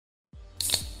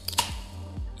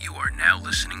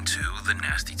listening to The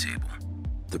Nasty Table,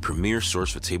 the premier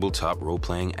source for tabletop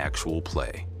role-playing actual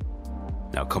play.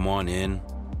 Now come on in,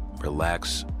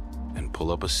 relax, and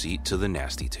pull up a seat to The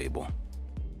Nasty Table.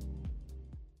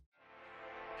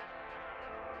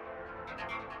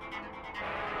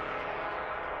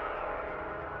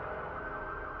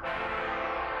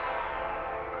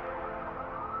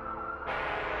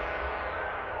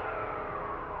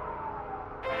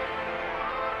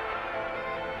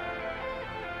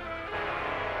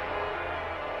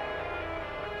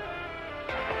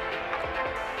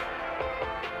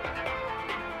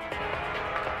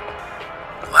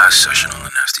 Last session on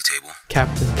The Nasty Table.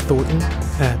 Captain Thornton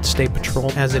at State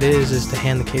Patrol, as it is to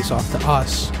hand the case off to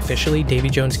us. Officially, Davy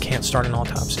Jones can't start an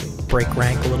autopsy. Break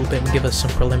rank a little bit and give us some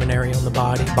preliminary on the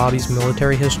body. Bobby's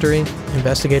military history.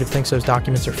 Investigative thinks those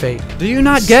documents are fake. Do you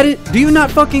not get it? Do you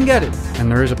not fucking get it?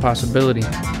 And there is a possibility,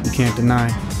 you can't deny,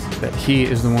 that he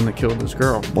is the one that killed this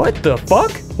girl. What the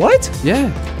fuck? What? Yeah.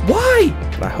 Why?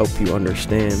 I hope you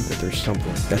understand that there's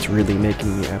something that's really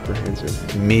making me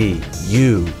apprehensive. Me,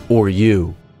 you, or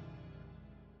you.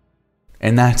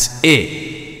 And that's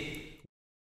it.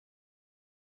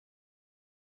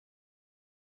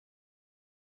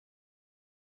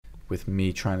 With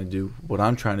me trying to do what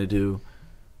I'm trying to do.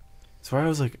 So I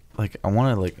was like I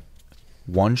want to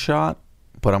one shot,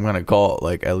 but I'm going to call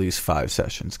it at least 5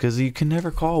 sessions. Because you can never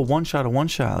call one shot a one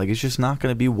shot. It's just not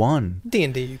going to be one.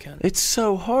 D&D you can. It's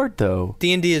so hard though.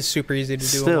 D&D is super easy to do.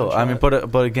 Still, I mean, but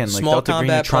again, small Delta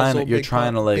combat, Green,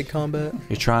 big combat.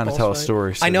 You're trying to tell a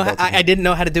story. I know. I didn't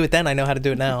know how to do it then. I know how to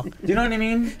do it now. Do you know what I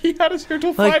mean? He had us here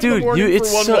till 5 in the morning it's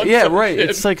for one so shot. yeah, right.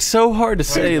 It's so hard to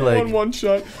say one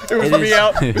shot.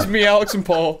 It was me, Alex, and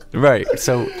Paul. Right.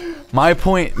 So my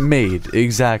point made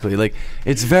exactly.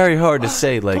 It's very hard to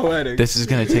say Poetic. This is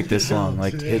gonna take this long.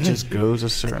 It just goes a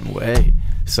certain way.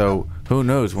 So who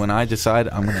knows? When I decide,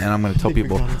 I'm gonna tell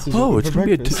people, oh, it's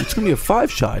gonna be a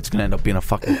 5 shot. It's gonna end up being a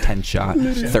fucking 10 shot,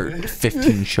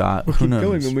 15 shot. Who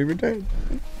knows? When we return.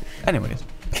 Anyways,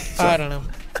 I don't know.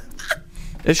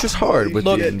 it's just hard. With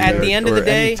Look, at the end of the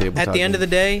day,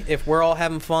 day, if we're all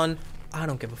having fun, I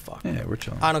don't give a fuck. yeah, we're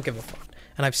chilling. I don't give a fuck.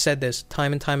 And I've said this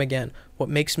time and time again. What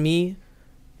makes me,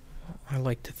 I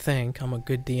like to think I'm a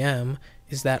good DM,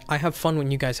 is that I have fun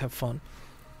when you guys have fun.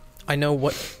 I know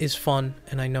what is fun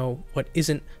and I know what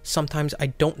isn't. Sometimes I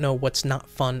don't know what's not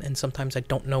fun and sometimes I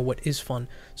don't know what is fun.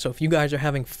 So if you guys are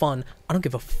having fun, I don't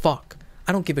give a fuck.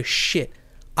 I don't give a shit.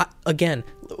 Again,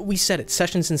 we said it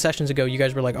sessions and sessions ago. You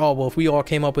guys were like, oh, well, if we all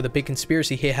came up with a big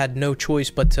conspiracy, he had no choice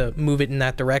but to move it in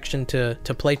that direction to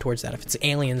play towards that. If it's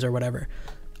aliens or whatever.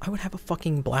 I would have a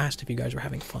fucking blast if you guys were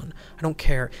having fun. I don't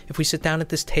care. If we sit down at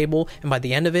this table and by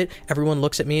the end of it, everyone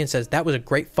looks at me and says, that was a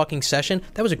great fucking session.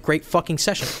 That was a great fucking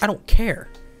session. I don't care.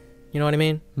 You know what I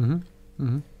mean? Mm-hmm.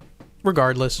 Mm-hmm.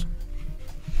 Regardless.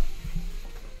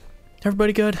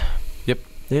 Everybody good? Yep.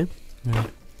 Yeah.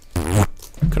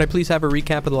 Could I please have a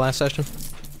recap of the last session?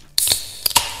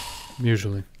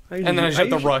 Usually. And then I just have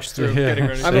to rush through getting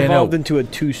ready. I've evolved into a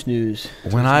 2 snooze.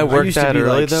 When I worked that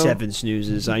early, though, 7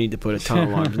 snoozes. I need to put a ton of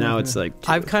alarms. Now it's 2.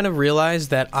 I've kind of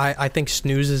realized that I think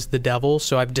snooze is the devil,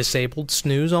 so I've disabled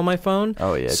snooze on my phone.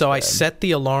 Oh, yeah. So I set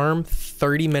the alarm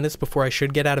 30 minutes before I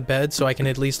should get out of bed so I can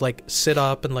at least sit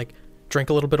up and drink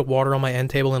a little bit of water on my end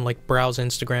table and browse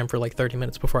Instagram for 30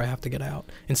 minutes before I have to get out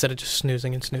instead of just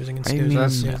snoozing and snoozing and snoozing.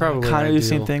 That's and probably kind of the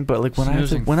same thing, but when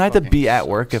I have to be at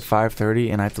work at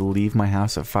 5:30 and I have to leave my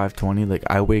house at 5:20,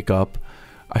 I wake up,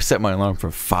 I set my alarm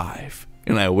for 5,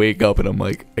 and I wake up and I'm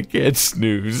like, I can't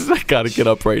snooze. I gotta get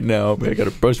up right now. I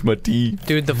gotta brush my teeth.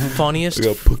 Dude, the funniest, I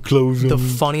gotta put clothes on. The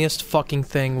funniest fucking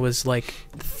thing was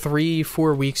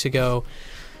 3-4 weeks ago.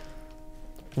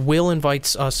 Will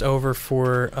invites us over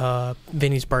for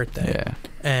Vinny's birthday. Yeah.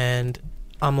 And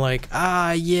I'm like,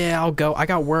 yeah, I'll go. I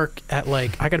got work at I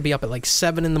gotta be up at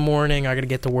 7 in the morning. I gotta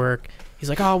get to work. He's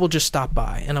like, oh, we'll just stop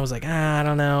by. And I was like, I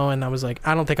don't know. And I was like,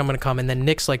 I don't think I'm gonna come. And then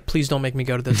Nick's like, please don't make me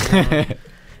go to this alone.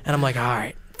 And I'm like, all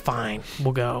right, fine,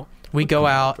 we'll go. We go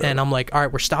out, and I'm like, all right,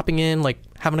 we're stopping in,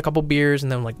 having a couple beers,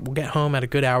 and then we'll get home at a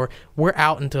good hour. We're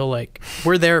out until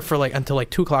we're there for until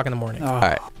 2 o'clock in the morning. All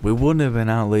right, we wouldn't have been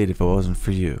out late if it wasn't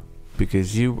for you,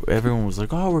 because everyone was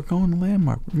like, oh, we're going to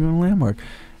Landmark,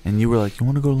 and you were like, you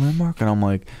want to go to Landmark? And I'm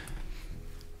like,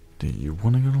 do you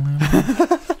want to go to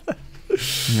Landmark?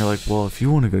 And you're like, well, if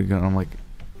you want to go, and I'm like,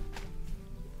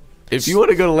 if you want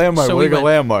to go to Landmark, we're going to go to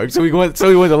Landmark. So we went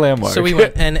to Landmark. So we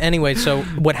went. And anyway, so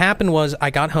what happened was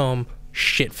I got home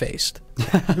shit-faced.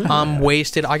 I'm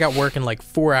wasted. I got work in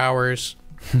 4 hours.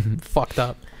 Fucked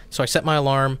up. So I set my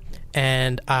alarm,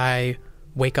 and I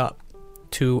wake up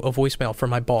to a voicemail from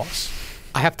my boss.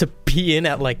 I have to be in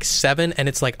at like 7 and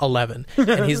it's like 11.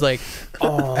 And he's like,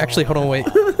 oh, actually, hold on, wait.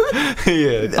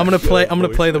 Yeah. I'm gonna play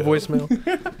the voicemail.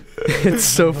 It's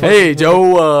so funny. Hey,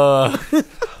 Joe.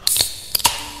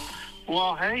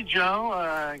 Well, hey,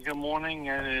 Joe. Good morning.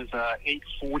 It is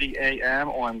 8:40 a.m.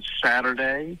 on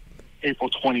Saturday, April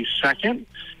 22nd.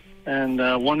 And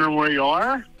wondering where you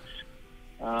are.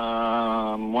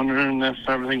 Wondering if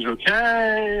everything's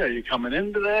okay. Are you coming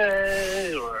in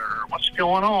today? Or what's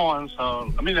going on?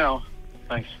 So let me know.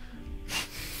 Thanks.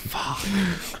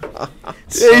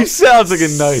 He sounds like a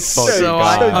nice fucking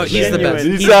guy. He's the best.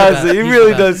 He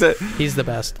really does that. He's the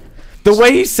best. The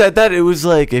way he said that, it was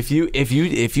like if you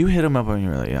hit him up and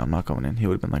you're like, yeah, I'm not coming in, he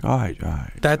would have been like, all right.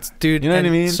 That's dude. You know what I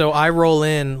mean? So I roll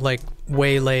in like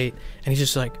way late, and he's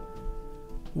just like,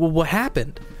 well, what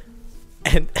happened?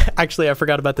 And actually, I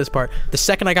forgot about this part. The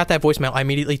second I got that voicemail, I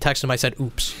immediately texted him. I said,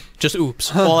 oops. Just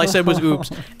oops. All I said was oops.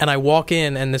 And I walk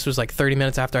in, and this was like 30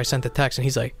 minutes after I sent the text, and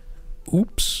he's like,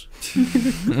 oops.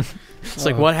 It's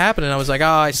like, what happened? And I was like,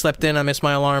 I slept in. I missed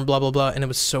my alarm, blah, blah, blah. And it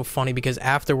was so funny because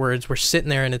afterwards, we're sitting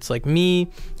there, and it's like me,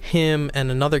 him,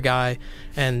 and another guy.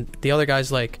 And the other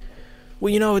guy's like,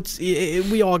 well,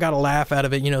 we all got a laugh out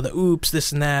of it, the oops,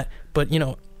 this and that. But,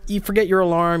 you forget your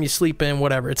alarm, you sleep in,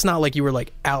 whatever. It's not like you were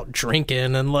like out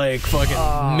drinking and like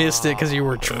fucking missed it because you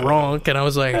were drunk. And I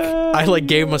was like, I like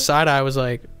gave him a side eye. I was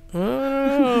like,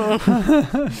 oh.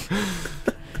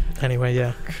 Anyway,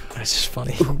 yeah, that's just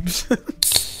funny. Oops.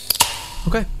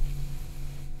 Okay.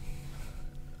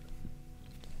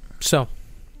 So,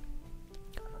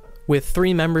 with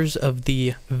 3 members of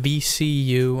the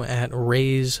VCU at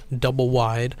Ray's Double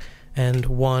Wide and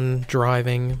 1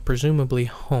 driving, presumably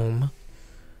home,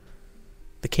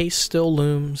 the case still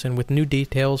looms, and with new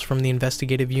details from the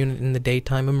investigative unit in the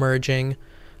daytime emerging,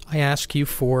 I ask you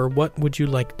for what would you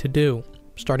like to do?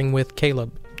 Starting with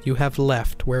Caleb. You have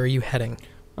left. Where are you heading?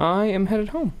 I am headed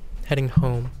home. Heading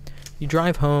home. You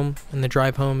drive home, and the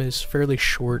drive home is fairly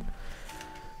short.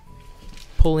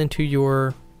 Pull into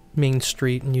your main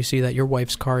street, and you see that your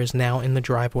wife's car is now in the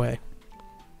driveway.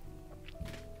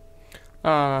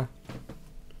 Yeah,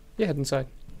 head inside.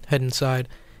 Head inside.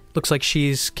 Looks like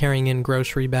she's carrying in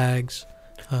grocery bags,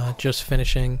 just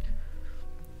finishing.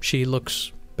 She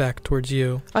looks back towards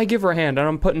you. I give her a hand, and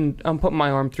I'm putting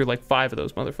my arm through like 5 of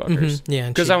those motherfuckers. Mm-hmm. Yeah,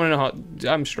 because I want to know how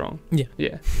I'm strong.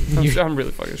 Yeah. I'm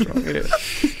really fucking strong. Yeah.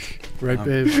 Right,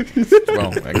 babe.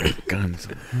 Strong. I got guns.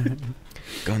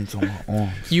 Guns on my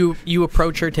arms. You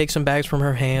approach her, take some bags from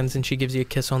her hands, and she gives you a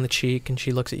kiss on the cheek, and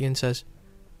she looks at you and says,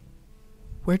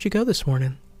 "Where'd you go this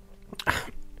morning?"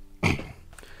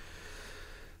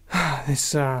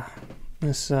 This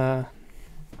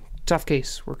tough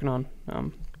case working on.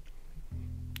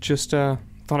 Just thought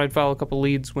I'd file a couple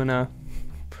leads when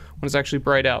it's actually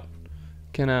bright out.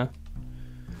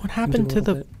 What happened to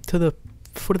the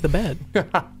foot of the bed?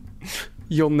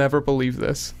 You'll never believe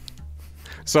this.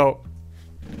 So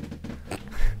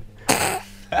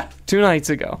 2 nights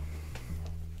ago,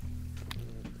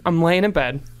 I'm laying in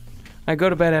bed. I go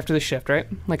to bed after the shift, right?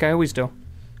 Like I always do.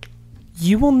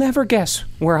 You will never guess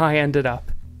where I ended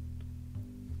up.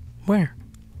 Where?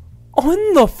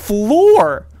 On the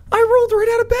floor! I rolled right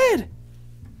out of bed.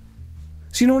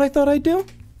 So you know what I thought I'd do?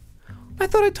 I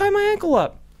thought I'd tie my ankle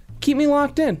up. Keep me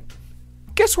locked in.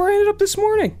 Guess where I ended up this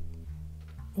morning?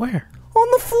 Where? On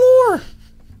the floor!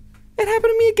 It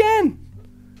happened to me again.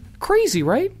 Crazy,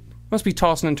 right? Must be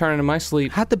tossing and turning in my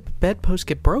sleep. How'd the bedpost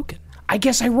get broken? I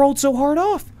guess I rolled so hard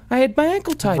off. I had my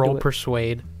ankle tied to it. Roll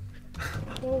persuade.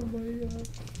 Oh my god.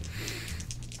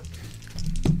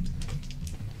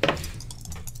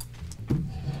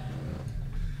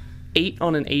 8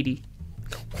 on an 80.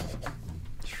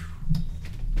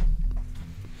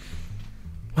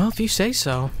 Well, if you say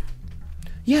so.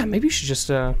 Yeah, maybe you should just,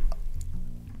 yeah,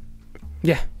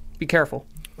 be careful.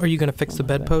 Are you going to fix the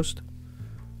bedpost?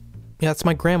 Yeah, it's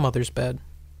my grandmother's bed.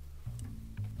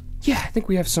 Yeah, I think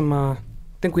we have some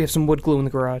wood glue in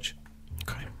the garage.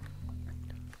 Okay.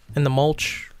 And the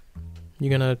mulch,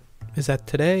 is that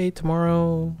today,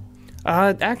 tomorrow?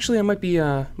 Actually, I might be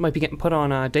getting put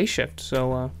on a day shift,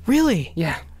 so, Really?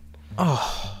 yeah.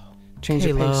 Oh. Change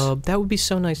the pace. Caleb, that would be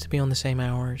so nice to be on the same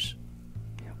hours.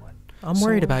 Yeah, what? I'm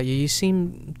worried about you. You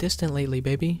seem distant lately,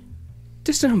 baby.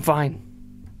 Distant, I'm fine.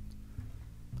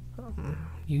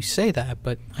 You say that,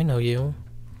 but I know you.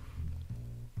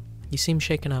 You seem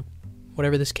shaken up.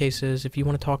 Whatever this case is, if you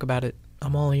want to talk about it,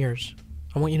 I'm all ears.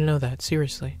 I want you to know that,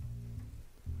 seriously.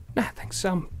 Nah, thanks.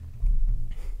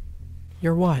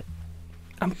 You're what?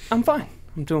 I'm fine.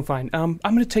 I'm doing fine. I'm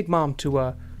gonna take Mom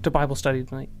to Bible study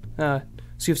tonight. So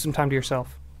you have some time to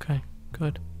yourself. Okay,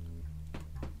 good.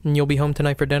 And you'll be home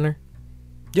tonight for dinner?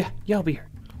 Yeah, I'll be here.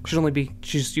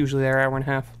 She's usually there an hour and a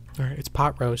half. All right, it's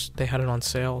pot roast. They had it on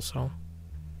sale, so.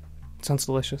 Sounds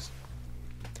delicious.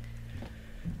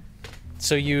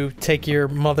 So you take your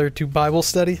mother to Bible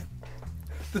study?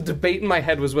 The debate in my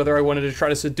head was whether I wanted to try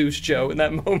to seduce Joe in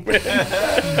that moment.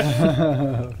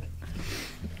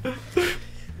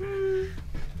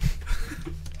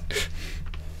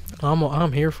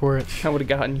 I'm here for it. I would have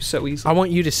gotten you so easily. I want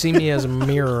you to see me as a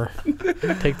mirror.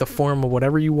 Take the form of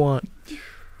whatever you want.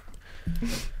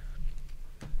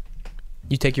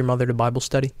 You take your mother to Bible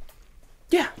study?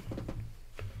 Yeah.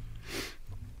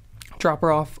 Drop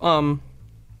her off.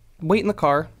 Wait in the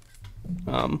car.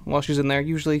 While she's in there.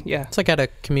 Usually, yeah. It's like at a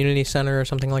community center or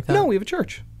something like that? No, we have a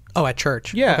church. Oh, at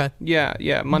church? Yeah. Okay.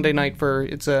 Yeah. Monday night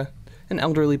it's an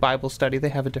elderly Bible study. They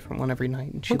have a different one every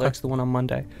night, and she likes the one on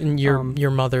Monday. And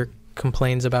your mother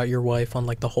complains about your wife on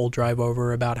like the whole drive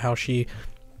over about how she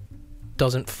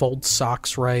doesn't fold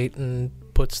socks right and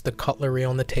puts the cutlery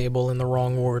on the table in the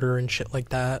wrong order and shit like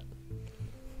that.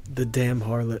 The damn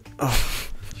harlot. Oh.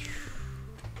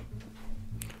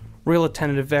 Real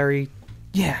attentive, very,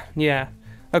 yeah,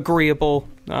 agreeable,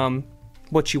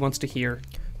 what she wants to hear.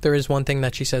 There is one thing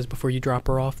that she says before you drop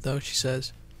her off, though. She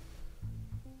says,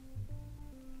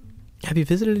 "Have you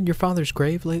visited your father's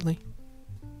grave lately?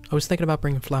 I was thinking about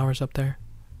bringing flowers up there."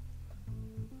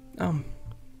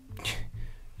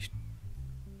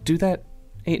 Do that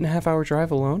 8.5-hour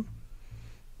drive alone?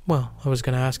 Well, I was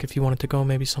going to ask if you wanted to go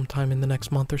maybe sometime in the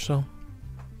next month or so.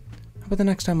 How about the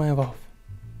next time I have off?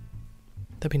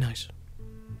 That'd be nice.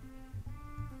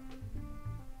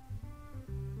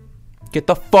 Get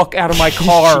the fuck out of my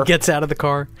car! She gets out of the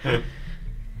car.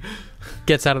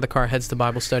 Heads to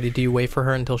Bible study. Do you wait for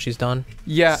her until she's done?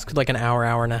 Yeah. It's like an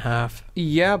hour and a half.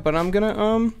 Yeah, but I'm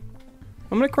gonna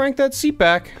crank that seat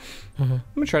back. Mm-hmm. I'm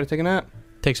gonna try to take a nap.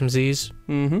 Take some Z's.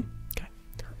 Mm-hmm.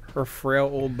 Her frail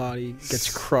old body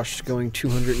gets crushed going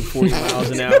 240 miles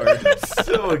an hour.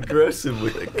 So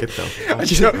aggressively. Like, get the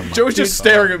fuck Joe was just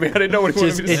staring at me. I didn't know what he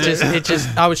wanted me to say. It just.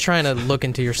 I was trying to look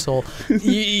into your soul.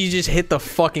 You just hit the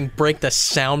fucking break the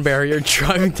sound barrier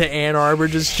driving to Ann Arbor.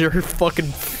 Just your fucking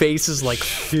face is like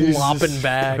flopping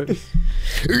back.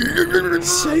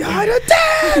 Say hi to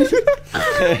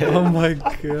Dad! Oh my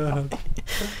god.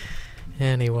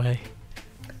 Anyway.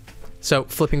 So,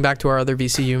 flipping back to our other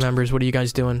VCU members, what are you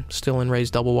guys doing? Still in Ray's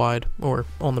double wide, or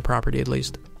on the property at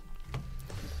least?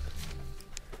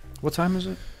 What time is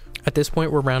it? At this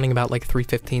point, we're rounding about like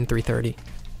 3:15, 3:30.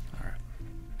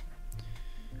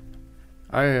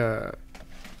 All right.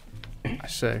 I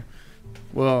say,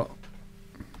 well,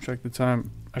 check the time.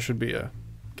 I should be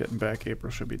getting back.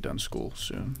 April should be done school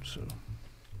soon. So, What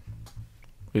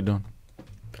you doing?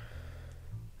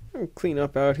 I'll clean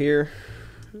up out here.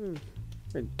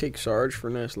 I'd take Sarge for a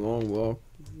nice long walk.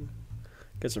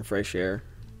 Get some fresh air.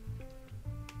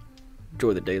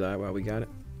 Enjoy the daylight while we got it.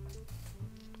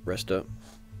 Rest up.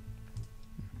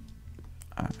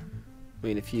 I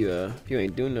mean, if you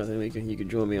ain't doing nothing, you could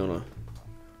join me on a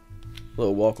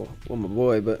little walk with my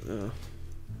boy, but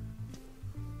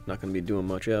not gonna be doing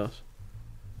much else.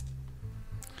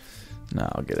 No,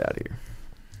 I'll get out of here.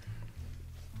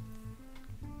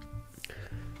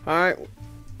 All right.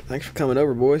 Thanks for coming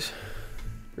over, boys.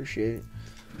 Appreciate it.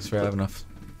 Thanks for having us.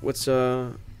 What's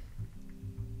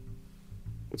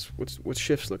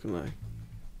shifts looking like?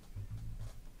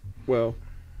 Well,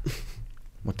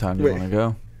 What time do you want to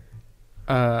go?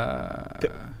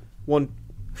 one,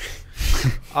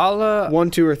 I'll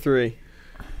 1, 2, or 3.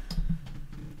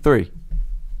 3.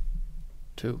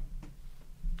 2.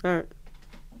 All right.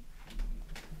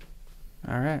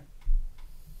 All right.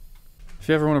 If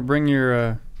you ever want to bring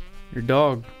your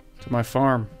dog to my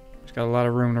farm, it's got a lot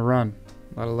of room to run,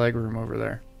 a lot of leg room over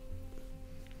there.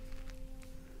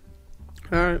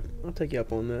 All right. I'll take you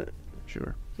up on that.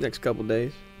 Sure. Next couple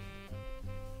days.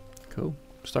 Cool.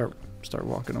 Start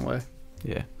walking away.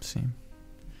 Yeah, same.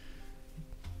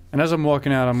 And as I'm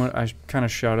walking out, I kind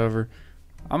of shout over,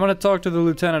 I'm gonna talk to the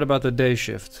lieutenant about the day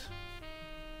shift.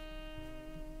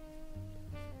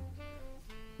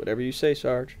 Whatever you say,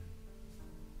 Sarge.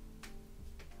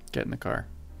 Get in the car.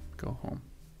 Go home.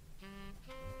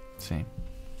 Same.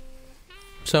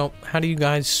 So, how do you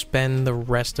guys spend the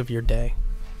rest of your day?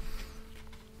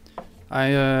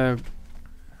 I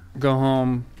go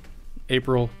home.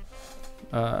 April,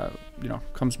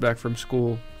 comes back from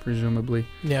school, presumably.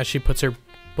 Yeah, she puts her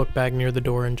book bag near the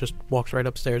door and just walks right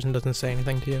upstairs and doesn't say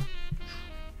anything to you.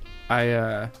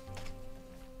 I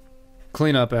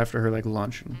clean up after her like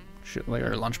lunch and shit, like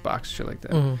her lunchbox, shit like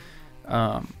that.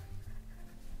 Mm-hmm.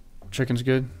 Chicken's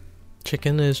good.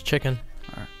 Chicken is chicken.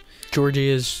 All right. Georgie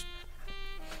is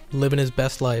living his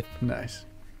best life. Nice.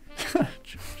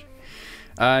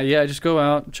 Yeah, just go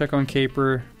out, check on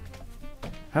Caper.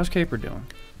 How's Caper doing?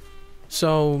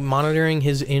 So, monitoring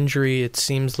his injury, it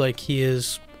seems like he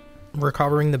is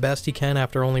recovering the best he can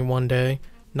after only one day.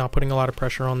 Not putting a lot of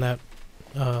pressure on that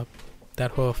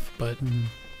hoof, but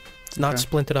it's not Okay.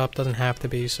 splinted up. Doesn't have to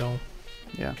be. So,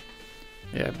 Yeah,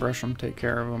 brush them, take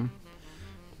care of them.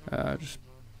 Just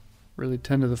really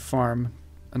tend to the farm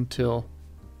until,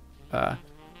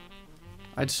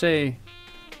 I'd say,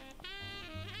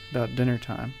 about dinner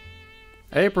time.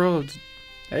 April,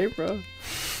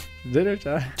 dinner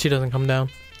time. she doesn't come down.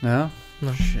 No?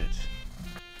 No. Shit.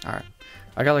 Alright.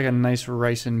 I got like a nice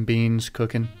rice and beans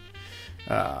cooking.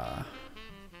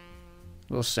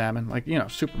 Little salmon, like,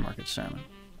 supermarket salmon.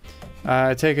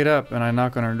 I take it up and I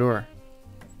knock on her door.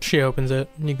 She opens it.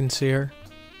 And you can see her.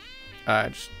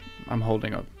 I'm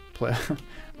holding a plate. I'm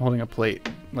holding a plate,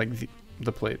 like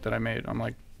the plate that I made. I'm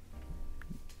like,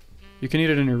 you can eat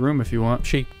it in your room if you want.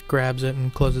 She grabs it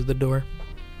and closes the door.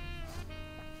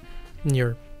 And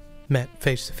you're met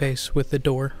face to face with the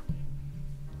door.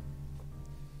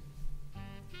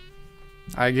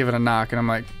 I give it a knock and I'm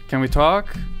like, can we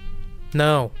talk?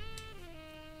 No.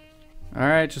 All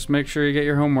right, just make sure you get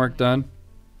your homework done.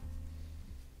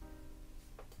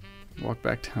 Walk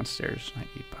back downstairs and I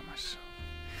eat by myself.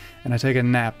 And I take a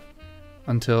nap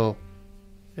until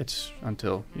it's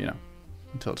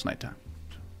nighttime.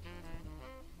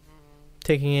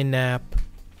 Taking a nap,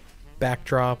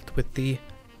 backdropped with the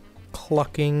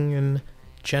clucking and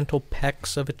gentle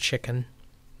pecks of a chicken.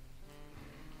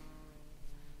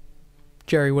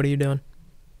 Jerry, what are you doing?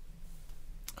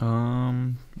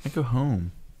 I go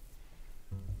home.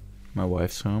 My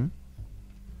wife's home.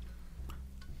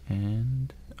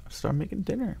 And I start making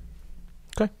dinner.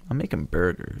 Okay. I'm making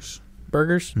burgers.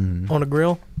 Burgers Mm. on a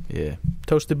grill? Yeah.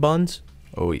 Toasted buns?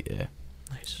 Oh, yeah.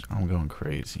 Nice. I'm going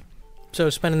crazy. So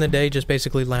spending the day just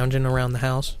basically lounging around the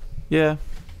house. Yeah.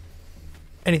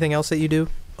 Anything else that you do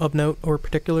of note or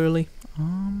particularly?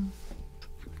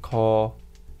 Call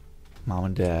mom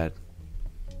and dad.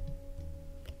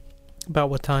 About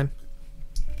what time?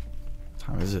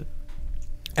 Time is it?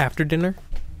 After dinner?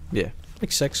 Yeah.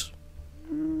 Like 6.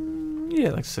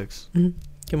 Yeah, like 6. Give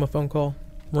him a phone call.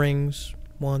 Rings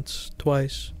once,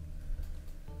 twice.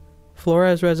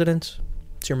 Flores residence.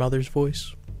 It's your mother's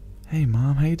voice. Hey,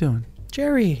 Mom, how you doing?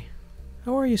 Jerry,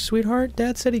 how are you, sweetheart?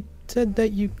 Dad said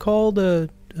that you called a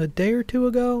day or two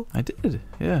ago. I did,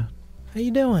 yeah. How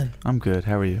you doing? I'm good.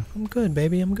 How are you? I'm good,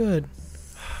 baby. I'm good.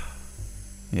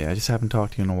 Yeah, I just haven't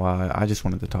talked to you in a while. I just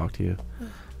wanted to talk to you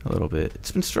a little bit.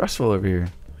 It's been stressful over here.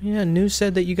 Yeah, news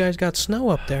said that you guys got snow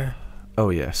up there. Oh,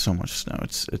 yeah, so much snow.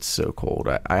 It's so cold.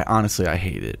 I honestly, I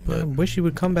hate it, I but wish you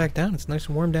would come back down. It's nice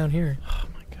and warm down here. oh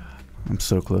my God. I'm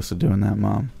so close to doing that,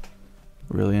 Mom.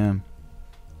 I really am.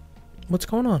 What's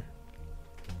going on?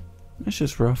 It's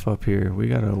just rough up here. We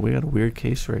got a weird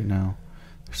case right now.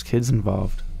 There's kids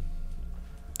involved.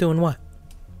 Doing what?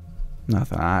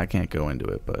 Nothing. I can't go into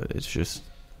it, but it's just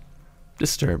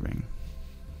disturbing.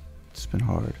 It's been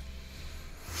hard.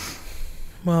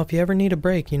 Well, if you ever need a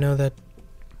break, you know that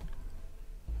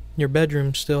your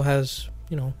bedroom still has,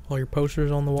 all your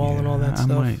posters on the wall and all that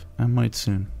stuff. I might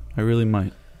soon. I really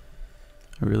might.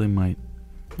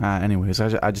 Anyways,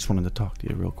 I just wanted to talk to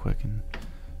you real quick and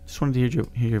just wanted to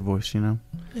hear your voice, Yeah.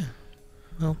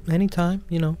 Well, anytime,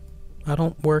 I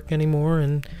don't work anymore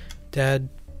and Dad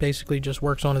basically just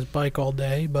works on his bike all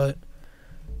day, but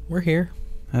we're here.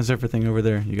 How's everything over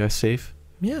there? You guys safe?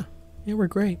 Yeah. Yeah, we're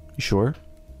great. You sure?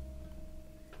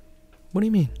 What do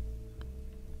you mean?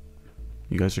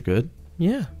 You guys are good?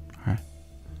 Yeah. Alright.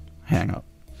 Hang up.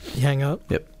 You hang up?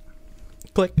 Yep.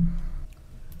 Click.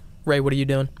 Ray, what are you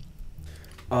doing?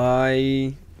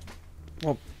 When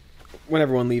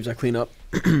everyone leaves, I clean up.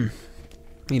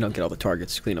 Get all the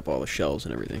targets, clean up all the shells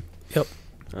and everything. Yep.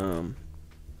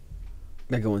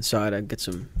 I go inside. I get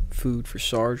some food for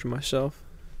Sarge and myself.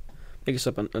 Make us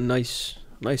up a nice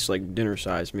like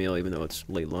dinner-sized meal, even though it's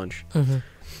late lunch. Mm-hmm.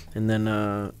 And then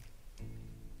I'm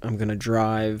gonna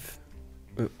drive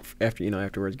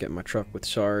afterwards. Get in my truck with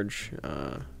Sarge.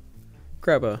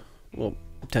 Grab a little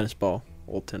old tennis ball,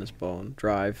 and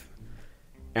drive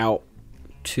out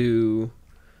to,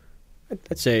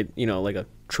 I'd say, like a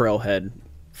trailhead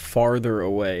farther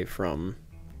away from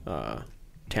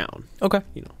town. Okay.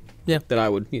 Yeah. That I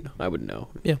would know.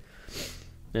 Yeah.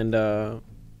 And I'm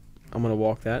gonna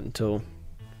walk that until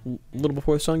a little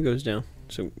before the sun goes down.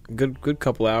 So good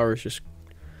couple hours, just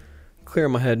clear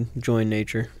my head, enjoying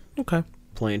nature. Okay.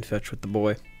 Playing fetch with the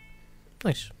boy.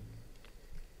 Nice.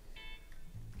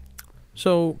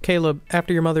 So, Caleb,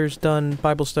 after your mother's done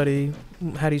Bible study,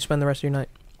 how do you spend the rest of your night?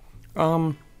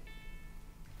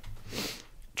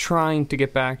 trying to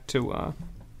get back to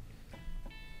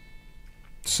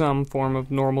some form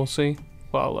of normalcy.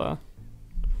 Well,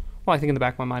 I think in the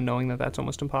back of my mind knowing that that's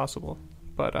almost impossible.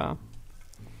 But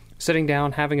sitting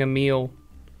down, having a meal,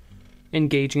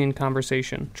 engaging in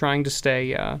conversation, trying to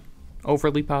stay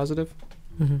overly positive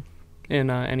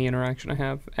in any interaction I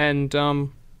have. And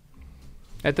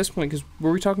at this point, because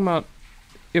were we talking about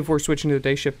if we're switching to the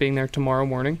day shift being there tomorrow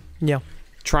morning? Yeah.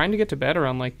 Trying to get to bed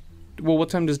around like, well, what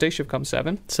time does day shift come?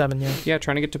 7? 7, yeah. Yeah,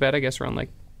 trying to get to bed, I guess, around like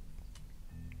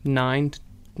 9,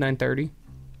 9:30.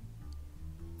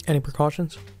 Any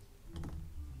precautions?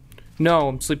 No,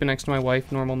 I'm sleeping next to my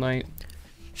wife, normal night.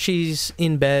 She's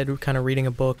in bed, kind of reading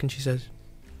a book, and she says,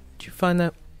 "Did you find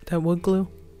that wood glue?"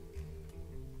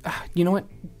 You know what?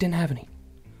 Didn't have any.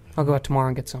 I'll go out tomorrow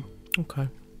and get some. Okay.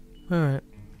 All right.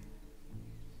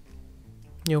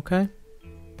 You okay?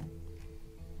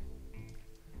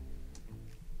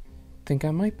 Think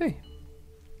I might be.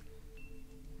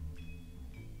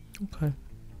 Okay.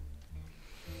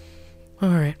 All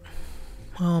right.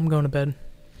 Well, I'm going to bed.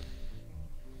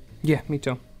 Yeah, me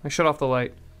too. I shut off the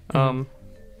light. Put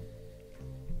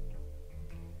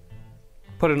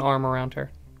an arm around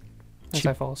her as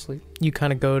I fall asleep. You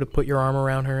kind of go to put your arm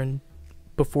around her, and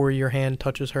before your hand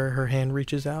touches her, her hand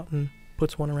reaches out and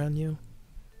puts one around you.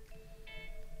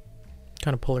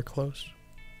 Kind of pull her close.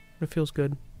 It feels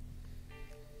good.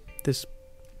 This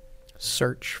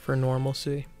search for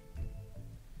normalcy.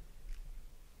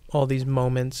 All these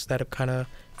moments that have kind of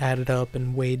added up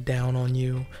and weighed down on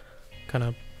you, kind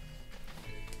of,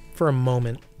 for a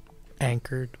moment,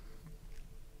 anchored.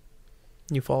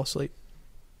 You fall asleep.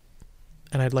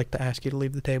 And I'd like to ask you to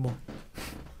leave the table.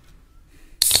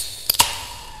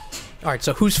 Alright,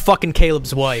 so who's fucking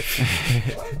Caleb's wife?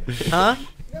 Huh?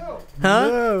 No. Huh?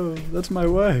 No, that's my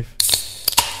wife.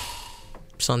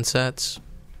 Sun sets.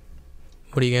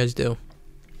 What do you guys do?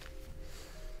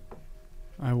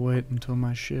 I wait until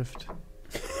my shift.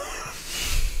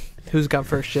 Who's got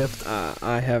first shift?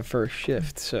 I have first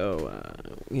shift, so,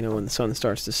 when the sun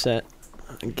starts to set,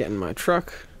 I get in my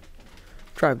truck,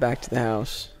 drive back to the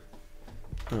house.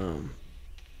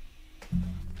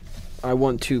 I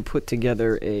want to put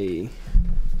together a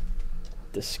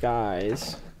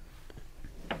disguise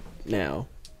now,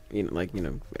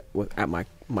 at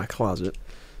my closet.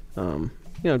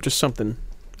 Just something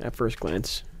at first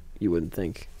glance you wouldn't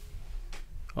think.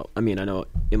 Oh, I mean, I know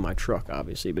in my truck,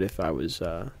 obviously, but if I was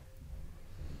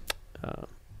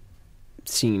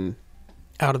seen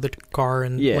Out of the car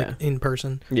and Yeah. in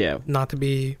person. yeah, Not to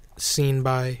be seen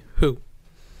by who?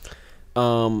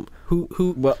 well, Who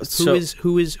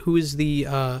is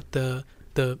the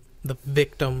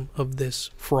victim of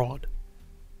this fraud?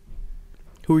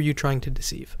 Who are you trying to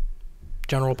deceive?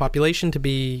 General population, to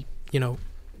be,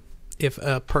 if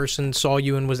a person saw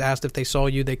you and was asked if they saw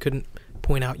you, they couldn't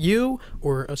point out you,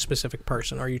 or a specific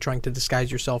person? Are you trying to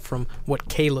disguise yourself from what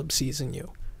Caleb sees in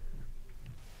you?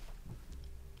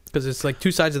 Because it's like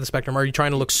two sides of the spectrum. Are you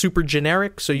trying to look super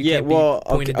generic so you can't be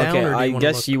pointed down? Okay, or do I you wanna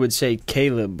guess look... you would say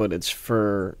Caleb, but it's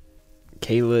for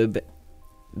Caleb,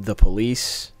 the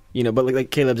police. But like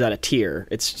Caleb's at a tier.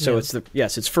 It's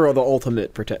for the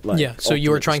ultimate protect. So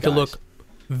you are trying to disguise. look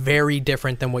very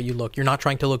different than what you look. You're not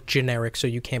trying to look generic so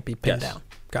you can't be pinned Yes. down.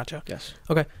 Gotcha. Yes.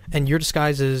 Okay. And your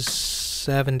disguise is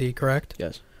 70, correct?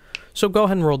 Yes. So go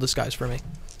ahead and roll disguise for me.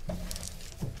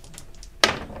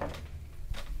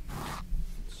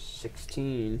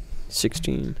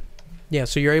 16. Yeah,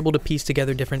 so you're able to piece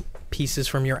together different pieces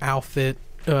from your outfit,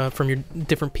 from your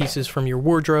different pieces from your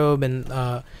wardrobe, and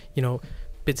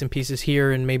bits and pieces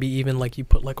here, and maybe even like you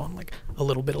put on a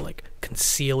little bit of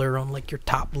concealer on your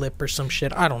top lip or some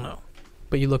shit. I don't know,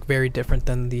 but you look very different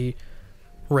than the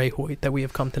Ray Hoyt that we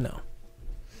have come to know.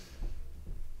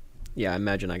 Yeah, I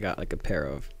imagine I got a pair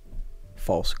of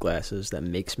false glasses that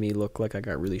makes me look like I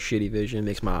got really shitty vision,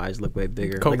 makes my eyes look way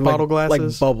bigger. Coke bottle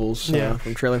glasses? Like Bubbles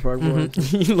from Trailer Park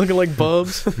Boys. You looking like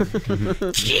Bubs?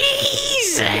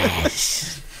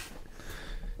 Jesus!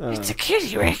 It's a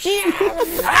kitty, Ricky.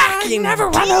 You never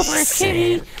run over a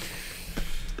kitty.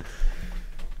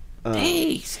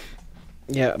 Jeez.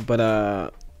 Yeah, but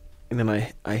and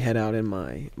then I head out in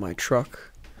my truck,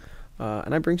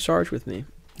 and I bring Sarge with me.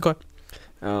 Okay.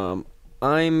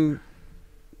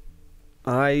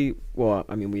 We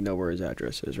know where his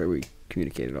address is, right? We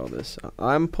communicated all this.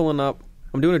 I'm pulling up.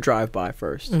 I'm doing a drive-by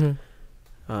first.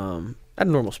 Mm-hmm. At a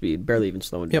normal speed, barely even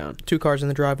slowing down. 2 cars in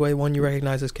the driveway. One you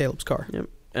recognize as Caleb's car. Yep.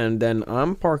 And then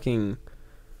I'm parking.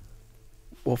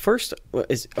 Well, first,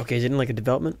 is it in a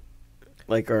development?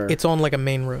 It's on a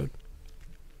main road.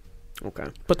 Okay.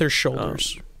 But there's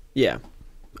shoulders. Yeah.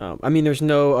 There's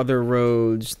no other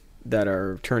roads that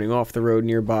are turning off the road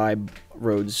nearby,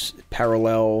 roads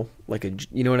parallel, like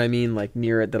you know what I mean, like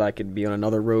near it that I could be on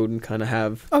another road and kind of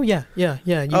have. Oh yeah.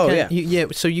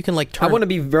 So you can like turn. I want to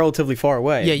be relatively far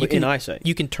away. Yeah, you can. In eyesight.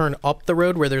 You can turn up the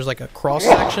road where there's like a cross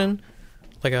section,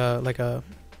 like a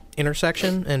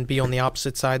intersection, and be on the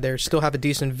opposite side there. Still have a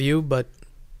decent view, but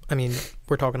I mean,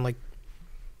 we're talking like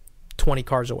 20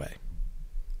 cars away.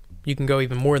 You can go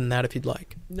even more than that if you'd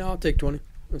like. No, I'll take 20.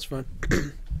 That's fine.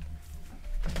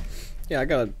 Yeah, I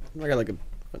got like a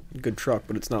good truck,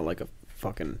 but it's not like a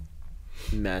fucking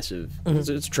massive. It's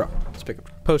a truck. It's a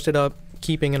pickup. Post it up,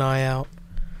 keeping an eye out.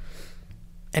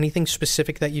 Anything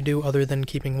specific that you do other than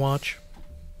keeping watch?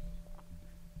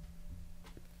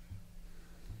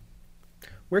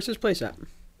 Where's this place at?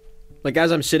 Like,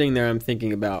 as I'm sitting there, I'm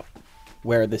thinking about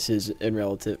where this is in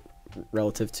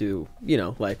relative to, you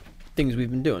know, like things we've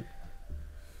been doing.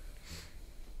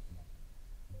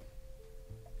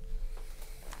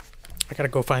 I gotta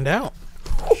go find out.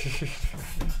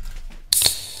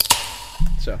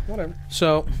 So, whatever.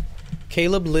 So,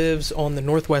 Caleb lives on the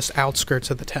northwest outskirts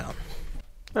of the town.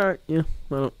 All right, yeah.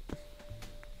 Well,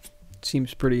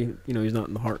 seems pretty, you know, he's not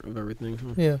in the heart of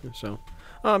everything. Yeah. So,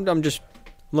 I'm just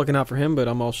looking out for him, but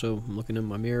I'm also looking in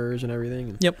my mirrors and everything.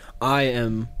 And Yep. I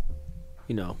am,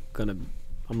 you know,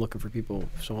 I'm looking for people.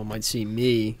 Someone might see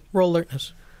me. Roll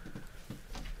alertness.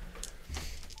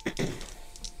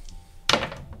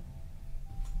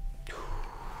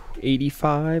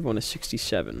 85 on a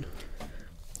 67.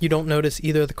 You don't notice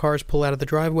either of the cars pull out of the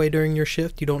driveway during your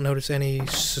shift. You don't notice any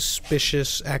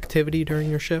suspicious activity during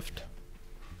your shift.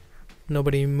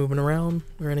 Nobody moving around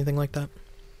or anything like that.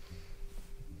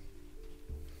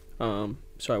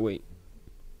 So I wait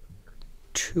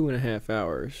 2.5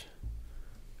 hours,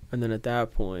 and then at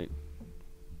that point,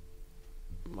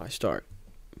 I start.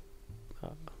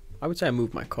 I would say I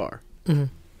move my car. Mm-hmm.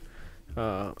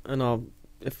 And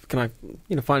can I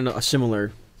find a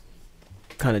similar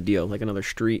kind of deal, like another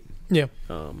street. Yeah.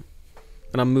 And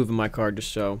I'm moving my car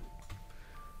just so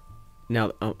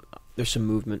now there's some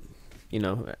movement, you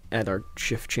know, at our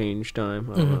shift change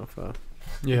time. I don't know if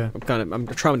Yeah. I'm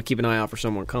trying to keep an eye out for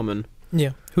someone coming.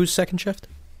 Yeah. Who's second shift?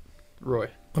 Roy.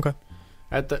 Okay.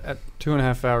 At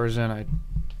 2.5 hours in, I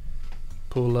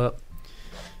pull up.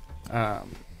 And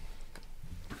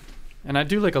I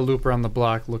do like a loop around the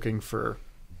block looking for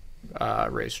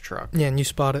Ray's truck. Yeah, and you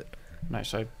spot it.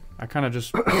 Nice. I kind of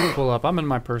just pull up. I'm in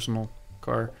my personal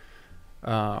car.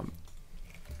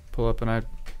 Pull up and I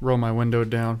roll my window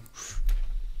down.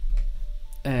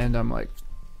 And I'm like,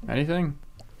 anything?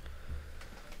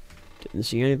 Didn't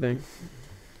see anything.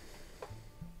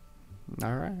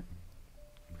 All right.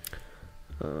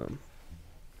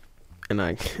 And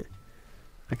I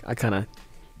kind of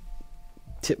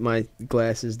tip my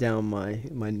glasses down my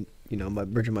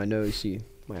bridge of my nose. See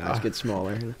my eyes get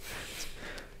smaller. I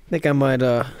think I might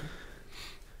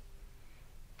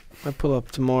pull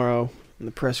up tomorrow in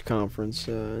the press conference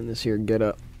in this here get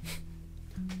up,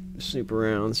 snoop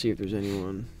around, see if there's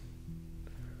anyone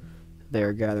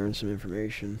there gathering some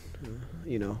information,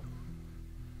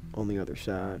 on the other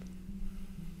side.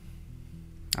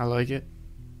 I like it.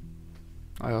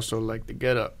 I also like the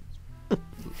get up.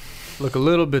 Look a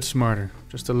little bit smarter.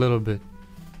 Just a little bit.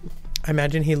 I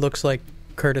imagine he looks like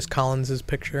Curtis Collins'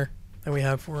 picture that we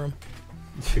have for him.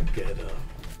 Get up.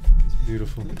 It's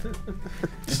beautiful.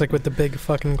 Just like with the big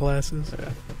fucking glasses.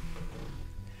 Yeah.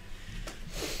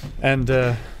 And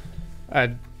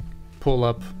I'd pull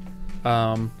up.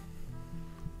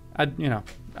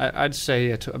 I'd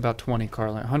say at about 20 car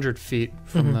length, 100 feet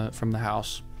from the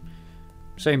house.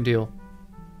 Same deal.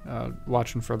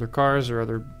 Watching for other cars or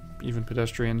other even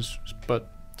pedestrians,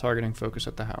 but targeting focus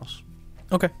at the house.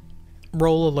 Okay.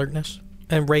 Roll alertness.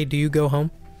 And Ray, do you go home?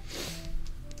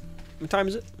 What time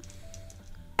is it?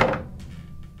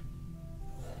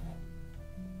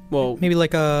 Well, maybe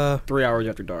like 3 hours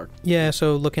after dark. Yeah,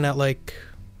 so looking at like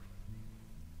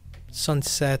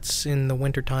sunsets in the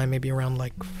wintertime, maybe around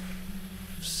like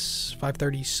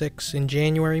 5:36 in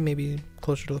January, maybe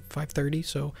closer to 5:30,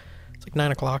 so it's like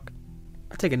 9 o'clock.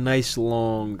 I take a nice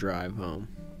long drive home.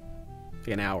 Like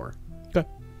an hour. Okay.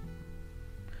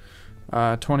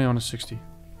 20 on a 60.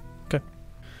 Okay.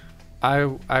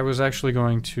 I was actually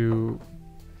going to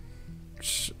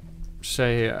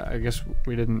say, I guess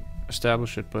we didn't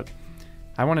establish it, but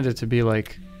I wanted it to be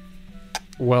like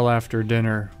well after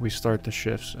dinner we start the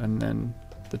shifts and then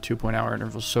the 2.5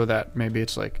 intervals, so that maybe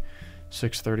it's like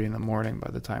 6:30 in the morning by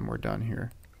the time we're done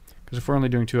here. Because if we're only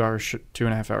doing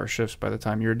 2.5 hour shifts by the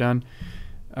time you're done,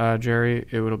 Jerry,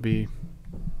 it will be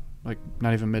like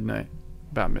not even midnight,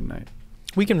 about midnight.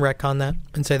 We can retcon that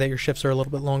and say that your shifts are a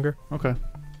little bit longer. Okay.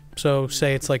 So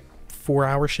say it's like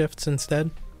 4-hour shifts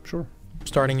instead, Sure.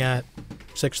 starting at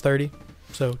 6:30.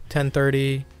 So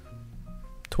 10:30,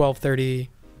 12:30,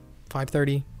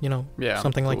 5:30. You know, Yeah. I'm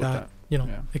something cool like with that. You know,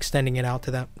 Yeah. extending it out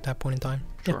to that point in time.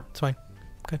 Yeah, Sure. it's fine.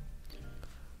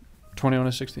 20 on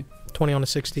a 60. 20 on a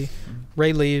 60.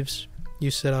 Ray leaves. You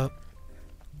sit up,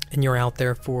 and you're out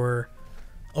there for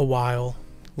a while.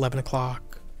 11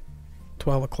 o'clock,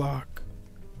 12 o'clock,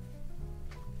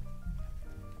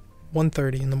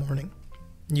 1:30 in the morning.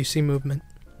 You see movement.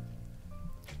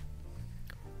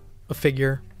 A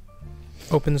figure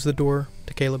opens the door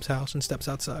to Caleb's house and steps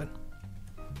outside.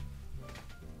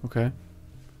 Okay.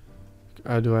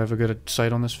 Do I have a good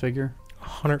sight on this figure?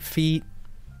 100 feet.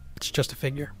 It's just a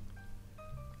figure.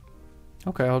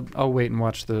 Okay, I'll wait and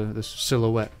watch this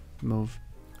silhouette move.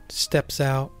 Steps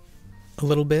out a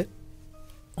little bit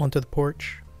onto the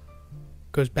porch,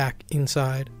 goes back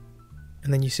inside,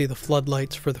 and then you see the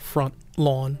floodlights for the front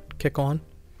lawn kick on.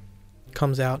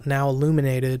 Comes out, now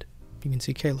illuminated. You can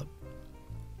see Caleb.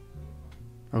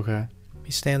 Okay.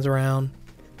 He stands around,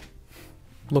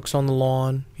 looks on the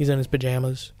lawn. He's in his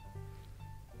pajamas.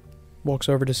 Walks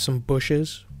over to some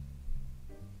bushes,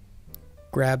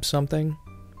 grabs something,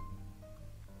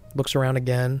 looks around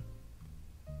again,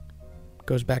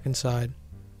 goes back inside.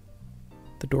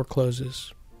 The door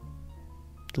closes.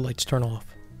 The lights turn off.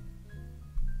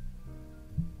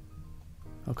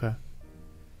 Okay.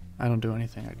 I don't do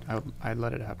anything. I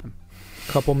let it happen.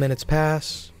 Couple minutes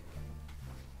pass.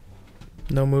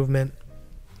 No movement.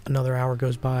 Another hour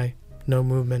goes by. No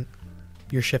movement.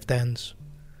 Your shift ends.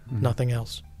 Mhm. Nothing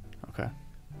else. Okay.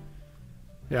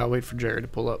 Yeah, I'll wait for Jerry to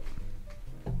pull up.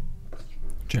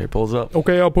 Jerry pulls up.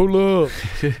 Okay, I'll pull up.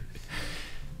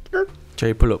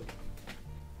 Jerry, pull up.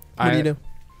 What do you do?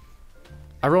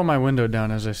 I roll my window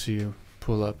down as I see you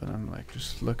pull up, and I'm like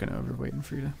just looking over, waiting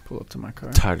for you to pull up to my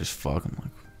car. Tired as fuck.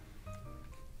 I'm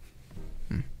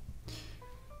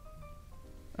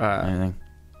like, anything?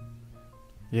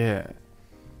 Yeah.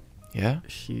 Yeah?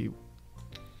 He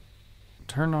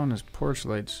turned on his porch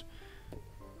lights,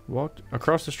 walked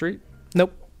across the street.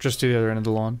 Nope. Just to the other end of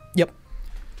the lawn. Yep.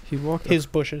 He walked His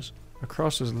bushes.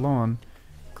 across his lawn,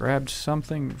 grabbed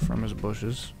something from his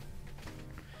bushes,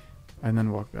 and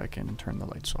then walked back in and turned the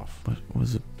lights off. What,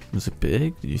 was it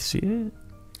big? Did you see it?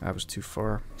 I was too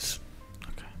far.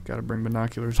 Okay. Gotta bring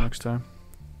binoculars next time.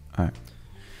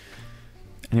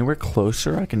 Anywhere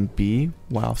closer I can be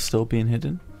while still being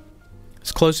hidden?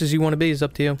 As close as you want to be is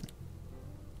up to you.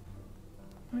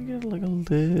 I get like a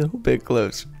little bit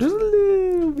close. Just a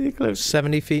little bit close.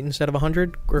 70 feet instead of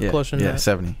 100? Or closer than Yeah, that?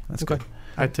 70. That's Okay. good.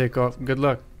 I take off. Good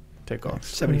luck. Take off.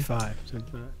 75. So,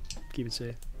 keep it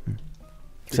safe.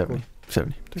 70.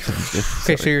 70. 70.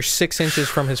 Okay, so you're 6 inches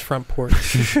from his front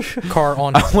porch. Car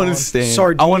on. I want to stand.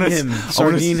 Sardine I want him. to.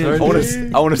 Sardine him.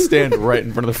 I want to stand right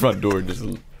in front of the front door. Just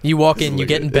You walk in, you look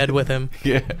get at in it. bed with him.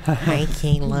 yeah. Hi,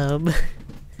 Caleb.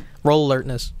 Roll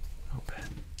alertness.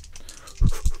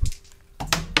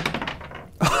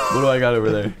 What do I got over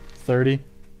there? 30.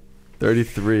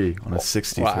 33 on a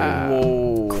 63.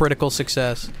 Whoa. Critical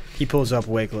success. He pulls up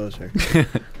way closer.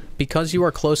 Because you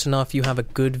are close enough, you have a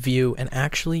good view, and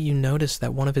actually you notice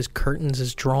that one of his curtains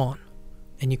is drawn,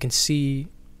 and you can see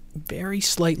very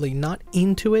slightly, not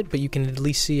into it, but you can at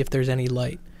least see if there's any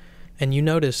light. And you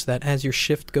notice that as your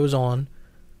shift goes on,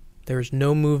 there's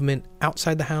no movement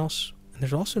outside the house, and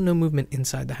there's also no movement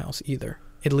inside the house either.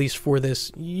 At least for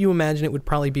this, you imagine it would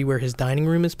probably be where his dining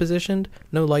room is positioned.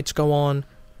 No lights go on,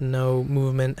 no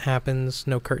movement happens,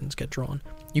 no curtains get drawn.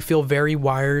 You feel very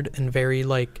wired and very,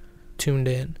 tuned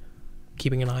in,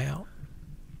 keeping an eye out.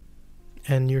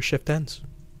 And your shift ends.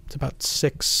 It's about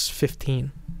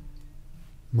 6:15.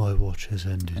 My watch has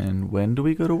ended. And when do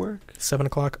we go to work? 7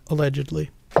 o'clock,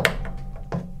 allegedly.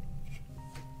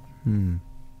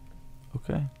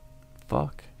 Okay.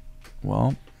 Fuck.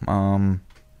 Well, I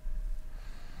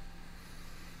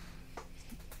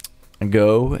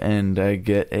go and I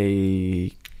get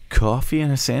a coffee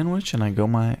and a sandwich, and I get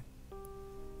my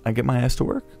ass to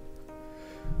work.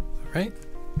 All right.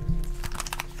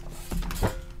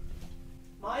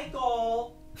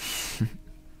 Michael!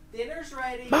 Dinner's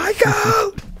ready.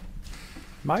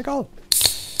 Michael!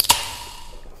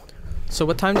 So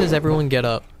what time does everyone get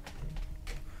up?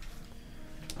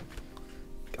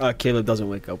 Caleb doesn't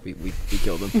wake up. We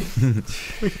killed him.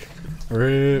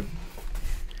 Rip.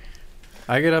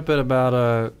 I get up at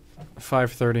about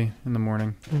 5:30 in the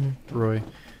morning, Roy,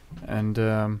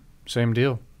 and same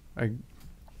deal. I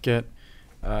get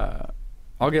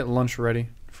I'll get lunch ready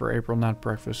for April, not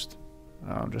breakfast,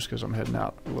 just because I'm heading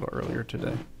out a little earlier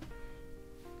today.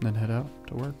 And then head out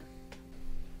to work.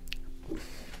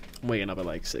 I'm waking up at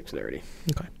like 6:30.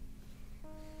 Okay.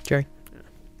 Jerry?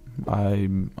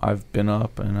 I've been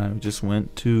up and I just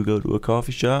went to go to a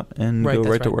coffee shop and Right, go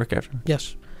that's right to right. work after.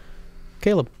 Yes.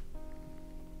 Caleb,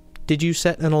 did you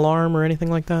set an alarm or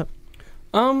anything like that?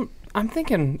 I'm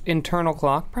thinking internal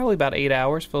clock, probably about 8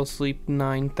 hours. Fell asleep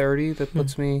 9:30. That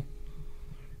puts me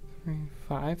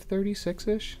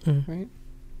 5:36ish, right?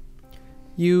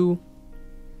 You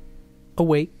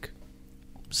awake,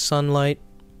 sunlight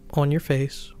on your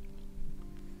face,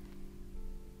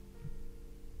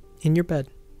 in your bed.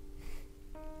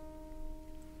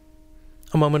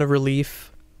 A moment of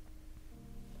relief.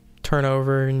 Turn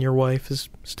over and your wife is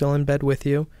still in bed with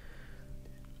you.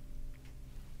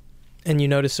 And you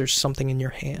notice there's something in your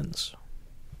hands.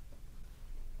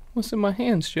 What's in my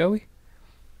hands, Joey?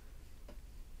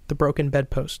 The broken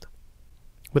bedpost,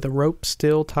 with a rope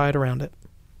still tied around it.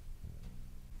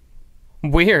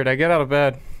 Weird. I get out of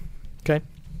bed. Okay.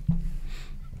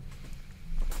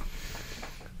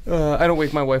 I don't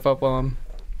wake my wife up while I'm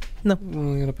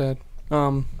rolling out of bed.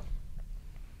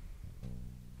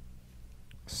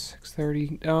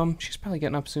 6:30. She's probably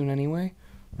getting up soon anyway.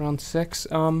 Around 6.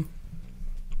 Don't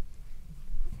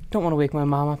want to wake my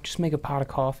mom up. Just make a pot of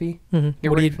coffee. Mm-hmm. Get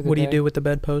What ready do for the you day. do with the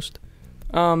bedpost?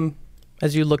 Um,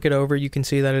 As you look it over, you can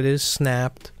see that it is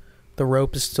snapped. The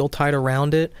rope is still tied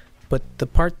around it, but the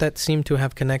part that seemed to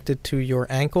have connected to your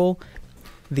ankle,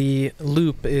 the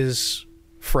loop is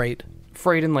frayed.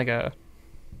 frayed in like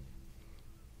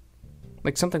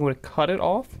something would have cut it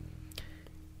off.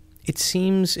 It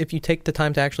seems, if you take the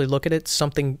time to actually look at it,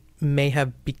 something may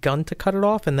have begun to cut it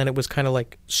off, and then it was kind of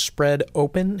like spread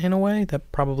open in a way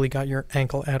that probably got your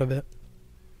ankle out of it.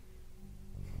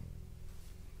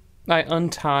 I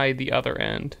untie the other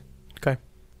end. Okay.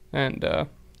 And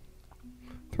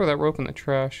throw that rope in the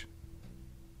trash.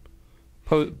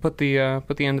 Put the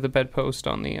end of the bedpost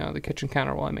on the kitchen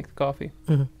counter while I make the coffee.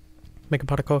 Mm-hmm. Make a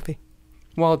pot of coffee.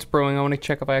 While it's brewing, I want to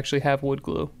check if I actually have wood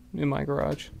glue in my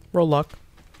garage. Roll luck.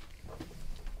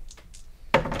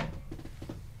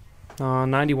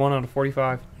 91 out of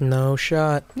 45. No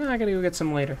shot. No, I gotta go get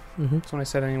some later. Mm-hmm. That's what I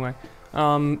said anyway.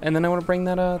 And then I want to bring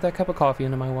that cup of coffee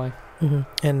into my wife. Mm-hmm.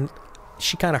 And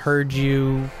she kind of heard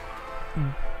you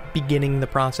beginning the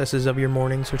processes of your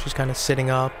morning, so she's kind of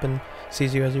sitting up and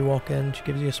sees you as you walk in. She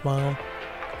gives you a smile.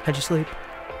 How'd you sleep?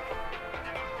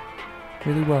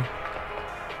 Really well.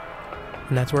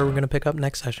 And that's where we're going to pick up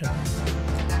next session.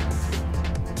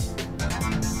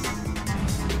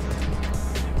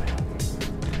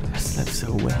 I slept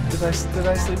so well. Did I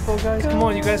sleep well, guys? Come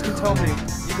on, you guys can tell me.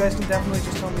 You guys can definitely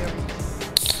just tell me everything.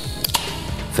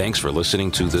 Thanks for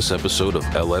listening to this episode of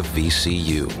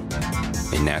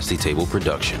LFVCU, a Nasty Table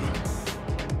production.